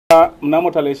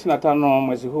Mnamo tarehe 25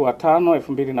 mwezi huu wa 5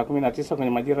 2019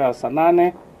 kwenye majira ya saa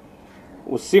 8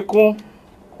 usiku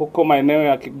huko maeneo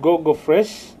ya Kigogo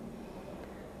Fresh,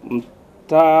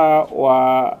 mtaa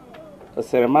wa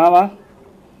Seremala,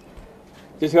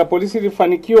 Jeshi la polisi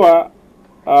lilifanikiwa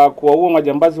kuwaua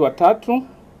majambazi watatu,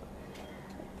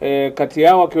 kati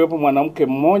yao akiwepo mwanamke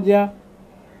mmoja,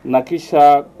 na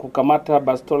kisha kukamata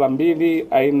bastola 2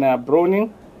 aina ya Browning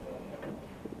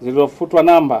zilizofutwa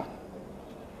namba,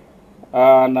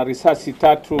 na risasi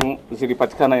 3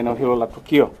 zilipatikana eneo hilo la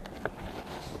tukio.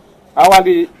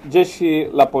 Awali Jeshi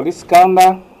la Polisi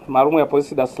Kanda Maalum ya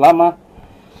Polisi Dar es Salaam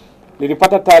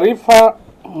lilipata taarifa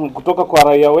kutoka kwa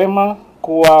raia wema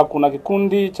kuwa kuna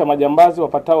kikundi cha majambazi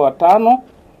wapatao 5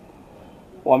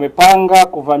 wamepanga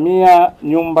kuvamia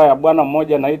nyumba ya bwana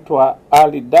mmoja anaitwa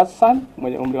Ali Dassan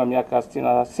mwenye umri wa miaka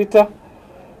 66,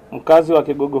 mkazi wa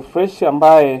Kigogo Fresh,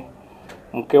 ambaye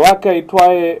mke wake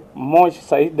aitwaye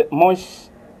Mosh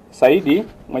Saidi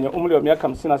mwenye umri wa miaka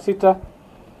 56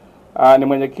 ni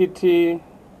mwenyekiti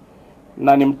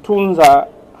na ni mtunza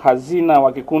hazina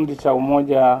wa kikundi cha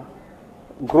Umoja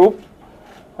Group,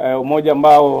 umoja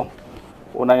ambao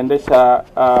unaendesha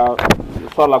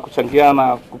swala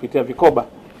kuchangiana kupitia vikoba.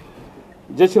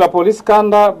 Jeshi la Polisi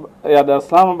Kanda ya Dar es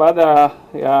Salaam, baada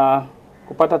ya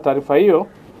kupata taarifa hiyo,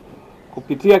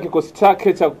 kupitia kikosi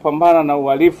chake cha kupambana na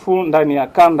uhalifu ndani ya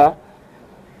kanda,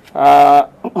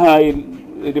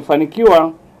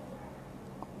 ilifanikiwa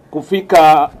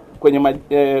kufika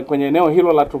kwenye eneo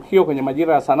hilo la tukio kwenye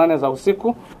majira ya saa 8 za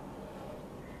usiku.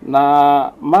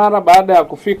 Na mara baada ya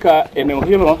kufika eneo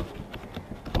hilo,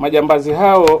 majambazi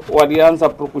hao walianza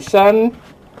purukushani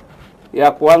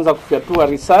ya kuanza kufyatua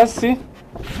risasi,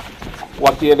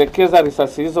 wakielekeza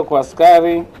risasi hizo kwa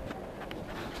askari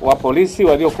wa polisi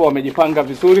waliokuwa wamejipanga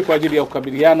vizuri kwa ajili ya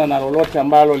kukabiliana na lolote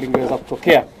ambalo lingeweza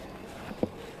kutokea.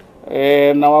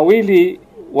 Na wawili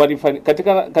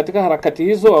katika harakati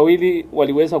hizo, wawili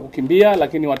waliweza kukimbia,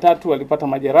 lakini watatu walipata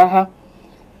majeraha,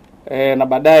 na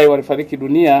baadaye walifariki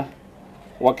dunia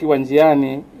wakiwa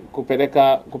njiani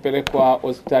kupelekwa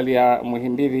hospitali ya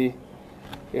Muhimbili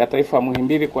ya Taifa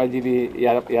Muhimbili kwa ajili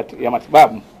ya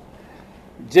matibabu.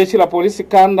 Jeshi la Polisi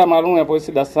Kanda Maalum ya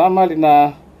Polisi Dar es Salaam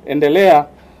linaendelea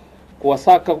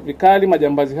kuwasaka vikali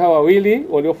majambazi hawa wawili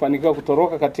waliofanikiwa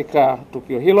kutoroka katika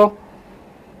tukio hilo,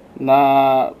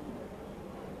 na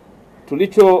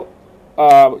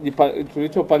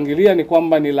tulichopangilia ni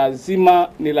kwamba ni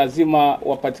lazima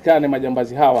wapatikane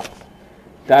majambazi hawa.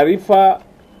 Taarifa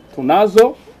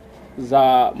tunazo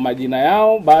za majina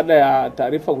yao. Baada ya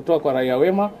taarifa kutoka kwa raia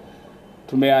wema,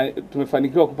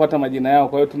 tumefanikiwa kupata majina yao.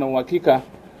 Kwa hiyo tuna uhakika,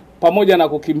 pamoja na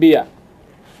kukimbia,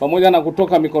 pamoja na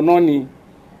kutoka mikononi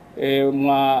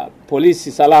mwa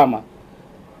polisi salama,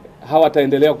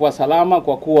 hawataendelea kuwa salama,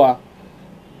 kwa kuwa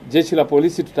Jeshi la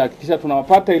Polisi tutahakikisha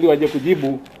tunawapata ili waje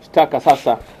kujibu shtaka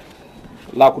sasa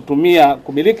la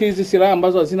kumiliki hizi silaha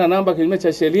ambazo hazina namba kinyume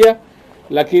cha sheria,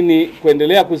 lakini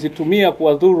kuendelea kuzitumia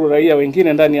kuwadhuru raia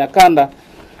wengine ndani ya kanda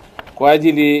kwa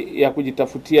ajili ya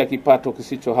kujitafutia kipato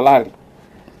kisicho halali.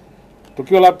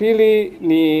 Tukio la pili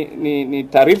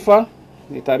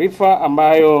ni taarifa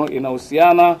ambayo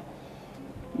inahusiana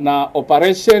na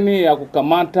operation ya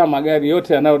kukamata magari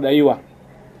yote yanayodaiwa.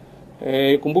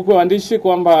 Kumbukwe waandishi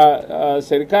kwamba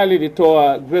serikali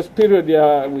ilitoa grace period ya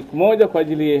wiki moja kwa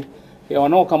ajili ya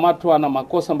wanaokamatwa na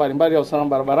makosa mbalimbali ya usalama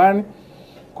barabarani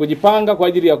kujipanga kwa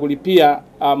ajili ya kulipia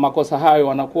makosa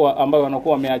hayo ambayo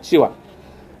wanakuwa wameachiwa,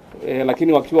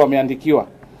 lakini wakiwa wameandikiwa.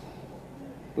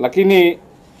 Lakini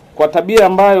kwa tabia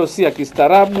ambayo si ya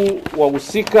kistaarabu,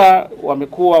 wahusika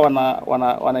wamekuwa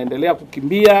wanaendelea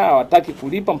kukimbia, hawataki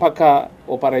kulipa, mpaka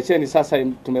operation sasa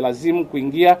tumelazimu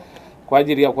kuingia kwa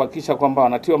ajili ya kuhakikisha kwamba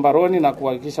wanatiwa mbaroni na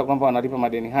kuhakikisha kwamba wanalipa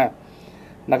madeni haya.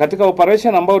 Na katika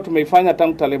operation ambayo tumeifanya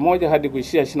tangu tarehe 1 hadi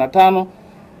kuishia 25,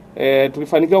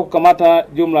 tulifanikiwa kukamata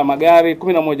jumla magari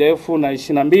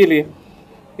 11,022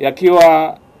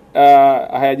 yakiwa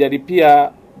hayajalipia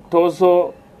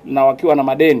tozo na wakiwa na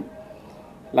madeni.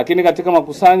 Lakini katika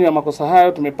makusanyo ya makosa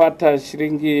hayo tumepata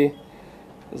shilingi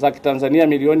za Kitanzania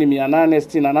milioni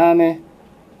 868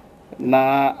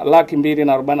 na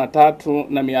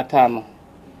 243,500.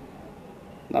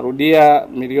 Narudia,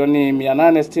 milioni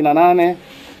 868,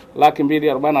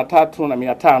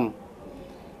 243,500.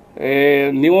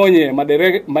 Nionye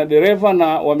madereva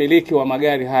na wamiliki wa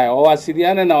magari haya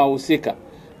wawasiliane na wahusika.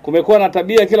 Kumekuwa na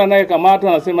tabia kila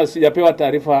anayekamatwa anasema sijapewa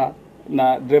taarifa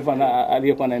na dereva na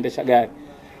aliyekuwa anaendesha gari.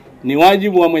 Ni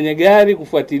wajibu wa mwenye gari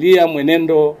kufuatilia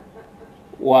mwenendo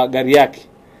wa gari yake.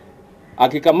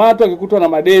 Akikamatwa akikutwa na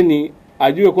madeni,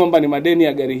 ajue kwamba ni madeni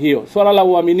ya gari hiyo. Swala la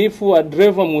uaminifu wa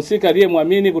driver mhusika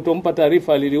aliyemwamini kutompa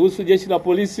taarifa lilihusu Jeshi la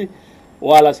Polisi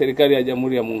wala serikali ya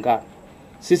Jamhuri ya Muungano.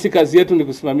 Sisi kazi yetu ni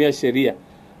kusimamia sheria.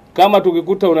 Kama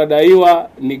tukikuta unadaiwa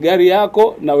ni gari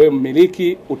yako na we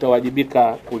mmiliki,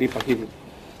 utawajibika kulipa hivi.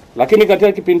 Lakini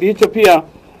katika kipindi hicho pia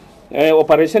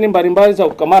operesheni mbalimbali za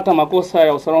kukamata makosa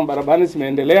ya usalama barabarani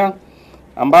zimeendelea,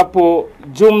 ambapo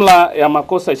jumla ya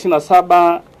makosa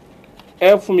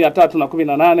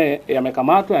 27,318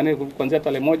 yamekamatwa, yani kuanzia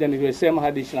tarehe 1 niliyosema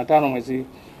hadi 25 mwezi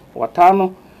wa 5,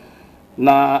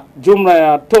 na jumla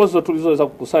ya tozo tulizoweza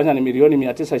kukusanya ni milioni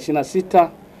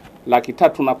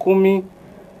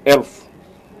 926,310,000.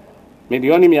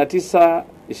 Milioni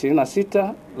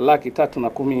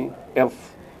 926,310,000.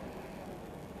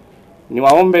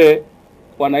 Niwaombe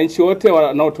wananchi wote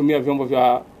wanaotumia vyombo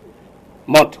vya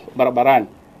moto barabarani,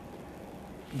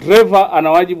 driver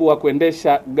ana wajibu wa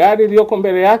kuendesha gari lililoko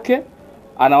mbele yake,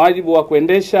 ana wajibu wa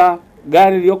kuendesha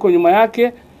gari lililoko nyuma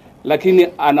yake, lakini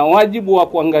ana wajibu wa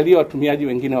kuangalia watumiaji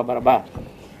wengine wa barabara.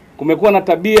 Kumekuwa na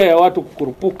tabia ya watu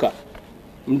kukurupuka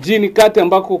mjini kati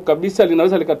ambako kabisa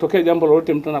linaweza likatokea jambo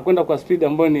lolote, mtu anakwenda kwa speed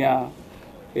ambayo ni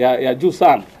ya juu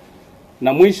sana,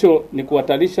 na mwisho ni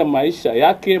kuhatarisha maisha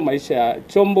yake, maisha ya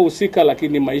chombo husika,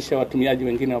 lakini maisha ya watumiaji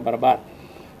wengine wa barabara.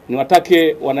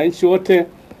 Niwatake wananchi wote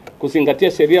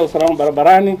kuzingatia sheria ya usalama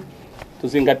barabarani,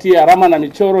 tuzingatie alama na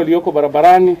michoro iliyoko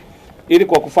barabarani, ili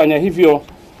kwa kufanya hivyo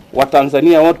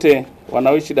Watanzania wote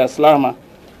wanaoishi Dar es Salaam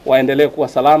waendelee kuwa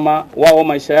salama wao,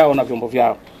 maisha yao na vyombo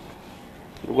vyao.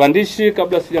 Ndugu waandishi,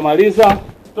 kabla sijamaliza,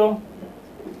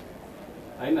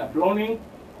 aina drowning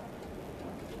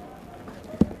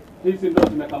hizi ndio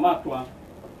zimekamatwa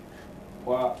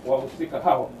kwa wahusika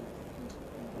hao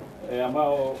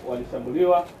ambao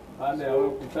walishambuliwa baada ya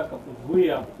kutaka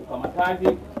kuzuia ukamataji,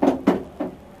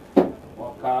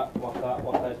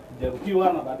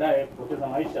 wakajeruhiwa na baadaye kupoteza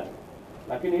maisha.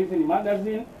 Lakini hizi ni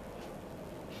magazine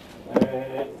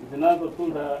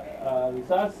zinazotunza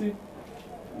risasi,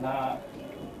 na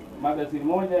magazine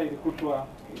moja ilikutwa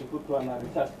na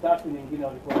risasi 3, nyingine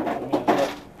walikuwa wanatumia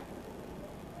zote.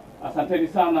 Asanteni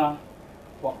sana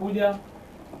kwa kuja,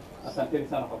 asanteni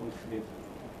sana kwa kunisikiliza.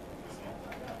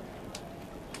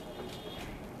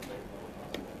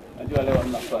 Najua leo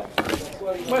mnafurahi.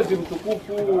 Mwezi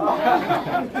mtukufu.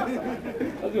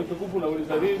 Mwezi mtukufu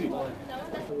unauliza nini?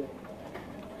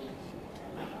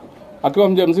 Akiwa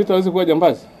mjamzito hawezi kuwa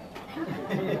jambazi.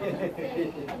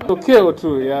 Tokeo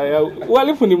tu ya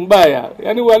uhalifu ni mbaya.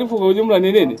 Yaani uhalifu kwa ujumla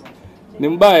ni nini? Ni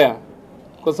mbaya.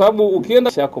 Kwa sababu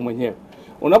ukienda yako mwenyewe,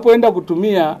 unapoenda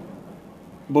kutumia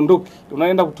bunduki,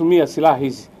 unaenda kutumia silaha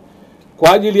hizi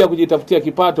kwa ajili ya kujitafutia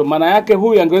kipato, maana yake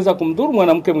huyu angeweza kumdhuru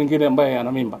mwanamke mwingine ambaye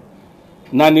ana mimba,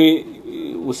 na ni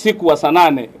usiku wa saa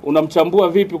 8. Unamchambua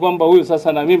vipi kwamba huyu sasa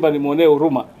ana mimba, nimuonee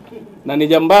huruma, na ni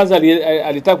jambazi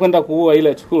alitaka kwenda kuua ile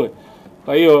achukue?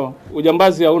 Kwa hiyo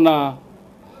ujambazi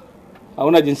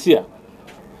hauna jinsia.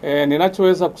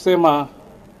 Ninachoweza kusema,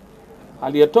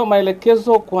 aliyetoa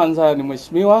maelekezo kwanza ni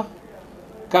Mheshimiwa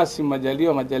Kassim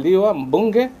Majaliwa,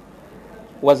 mbunge,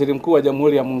 waziri mkuu wa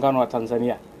Jamhuri ya Muungano wa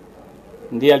Tanzania.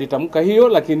 Ndiye alitamka hiyo,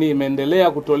 lakini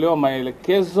imeendelea kutolewa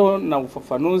maelekezo na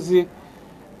ufafanuzi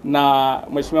na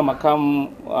Mheshimiwa Makamu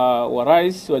wa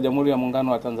Rais wa Jamhuri ya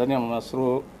Muungano wa Tanzania, Mama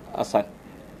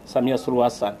Samia Suluhu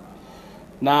Hassan.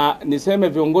 Na niseme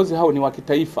viongozi hao ni wa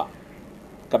kitaifa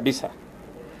kabisa.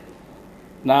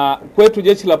 Na kwetu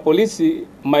Jeshi la Polisi,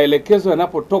 maelekezo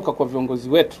yanapotoka kwa viongozi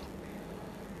wetu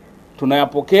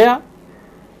tunayapokea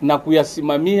na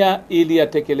kuyasimamia ili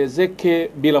yatekelezeke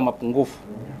bila mapungufu.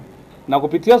 Na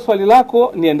kupitia swali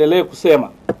lako niendelee kusema,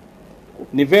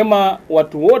 ni vema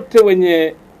watu wote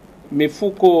wenye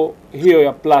mifuko hiyo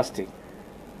ya plastic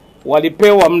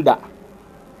walipewa muda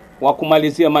wa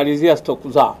kumalizia stock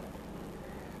zao.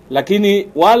 Lakini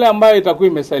wale ambao itakuwa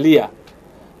imesalia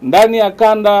ndani ya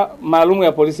kanda maalum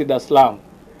ya polisi Dar es Salaam,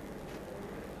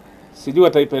 sijui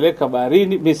wataipeleka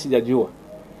baharini, mimi sijajua.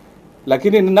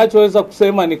 Lakini ninachoweza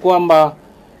kusema ni kwamba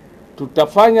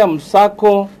tutafanya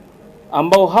msako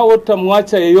ambao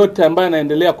hautamwacha yeyote ambaye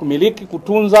anaendelea kumiliki,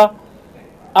 kutunza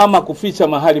ama kuficha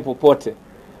mahali popote.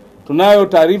 Tunayo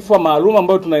taarifa maalum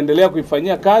ambayo tunaendelea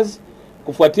kuifanyia kazi.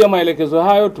 Kufuatia maelekezo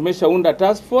hayo, tumeshaunda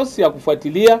task force ya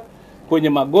kufuatilia kwenye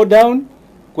magodown,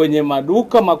 kwenye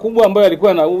maduka makubwa ambayo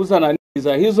yalikuwa yanauza na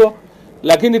bidhaa hizo,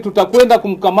 lakini tutakwenda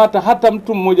kumkamata hata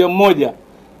mtu mmoja,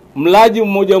 mlaji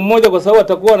mmoja, kwa sababu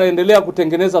atakuwa anaendelea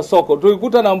kutengeneza soko.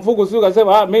 Tukikuta na mfuko sio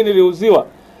kasema mimi niliuziwa.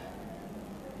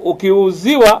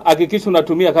 Ukiuziwa hakikisha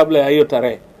unatumia kabla ya hiyo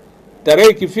tarehe. Tarehe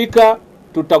ikifika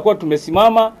tutakuwa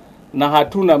tumesimama na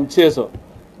hatuna mchezo.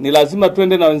 Ni lazima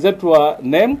tuende na wenzetu wa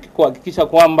NEMC kuhakikisha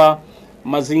kwamba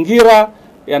mazingira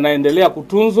yanaendelea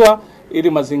kutunzwa ili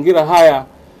mazingira haya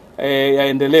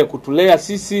yaendelee kutulea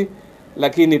sisi,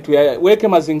 lakini tuyaweke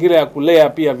mazingira ya kulea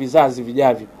pia vizazi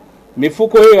vijavyo.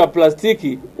 Mifuko hiyo ya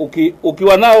plastiki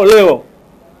ukiwa nao leo,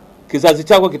 kizazi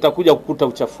chako kitakuja kukuta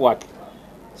uchafu wake.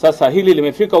 Sasa hili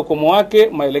limefika ukomo wake,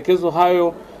 maelekezo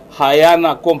hayo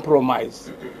hayana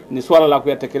compromise. Ni swala la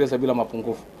kuyatekeleza bila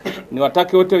mapungufu.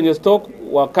 Niwatake wote wenye stock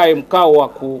wakae mkao wa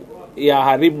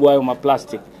kuyaharibu hayo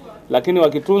maplastiki, lakini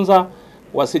wakitunza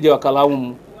wasije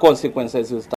wakalaumu consequences.